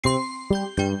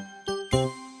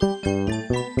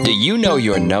Do you know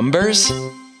your numbers?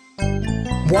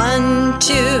 1,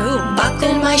 2,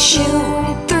 buckle my shoe.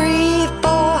 3,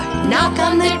 4, knock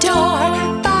on the door.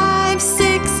 5,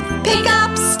 6, pick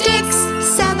up sticks.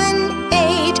 7,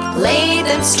 8, lay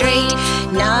them straight.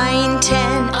 9,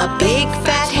 10, a big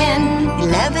fat hen.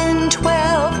 11,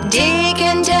 12, dig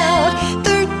and delve.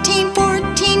 13,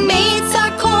 14, maids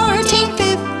are courting.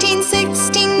 15,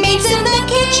 16, maids in the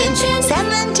kitchen.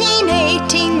 17,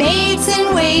 18, maids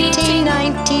in waiting.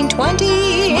 19,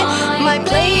 20, my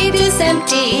plate is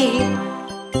empty.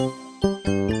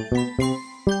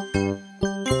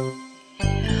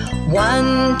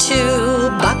 1, 2,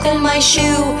 buckle my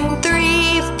shoe.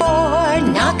 3, 4,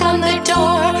 knock on the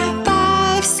door.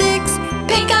 5, 6,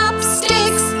 pick up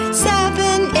sticks.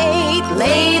 7, 8,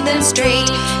 lay them straight.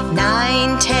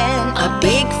 9, 10, a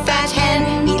big fat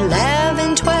hen.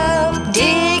 11, 12,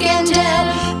 dig and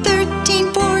delve.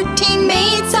 13, 14,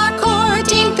 maids are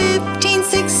courting. 15,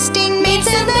 16, maids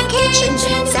in the kitchen.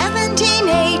 17,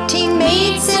 18,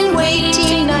 maids in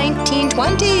waiting. 19,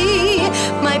 20,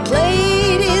 my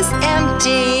plate is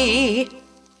empty.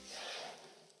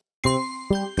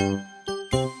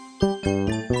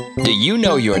 Do you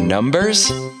know your numbers?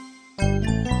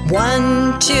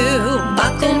 1, 2,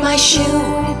 buckle my shoe.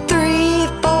 3,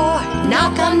 4,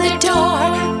 knock on the door.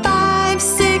 5,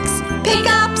 6, pick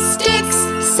up sticks.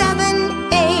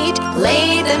 7, 8,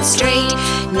 lay them straight.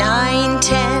 9,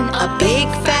 10, a big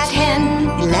fat hen.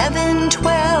 11,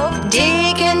 12,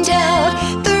 dig and delve.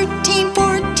 13,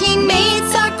 14,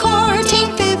 maids are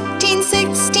courting. 15,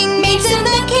 16, maids in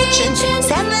the kitchen.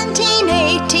 17,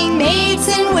 18, maids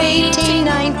in waiting.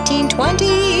 19,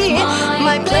 20,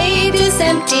 my plate is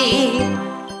empty.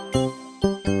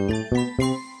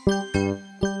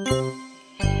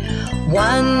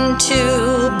 1,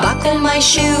 2, buckle my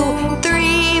shoe.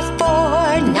 3,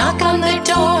 4, knock on the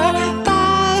door.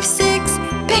 5, 6,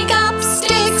 pick up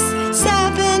sticks.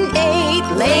 7,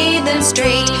 8, lay them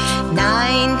straight.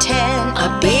 9, 10,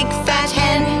 a big fat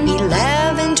hen.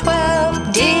 11,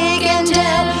 12, dig and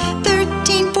delve.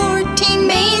 13, 14,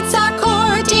 maids are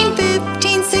courting.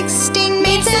 15, 16,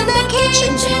 maids in the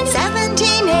kitchen.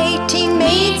 17, 18,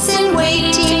 maids in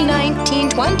waiting. 19,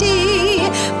 20,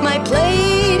 my plate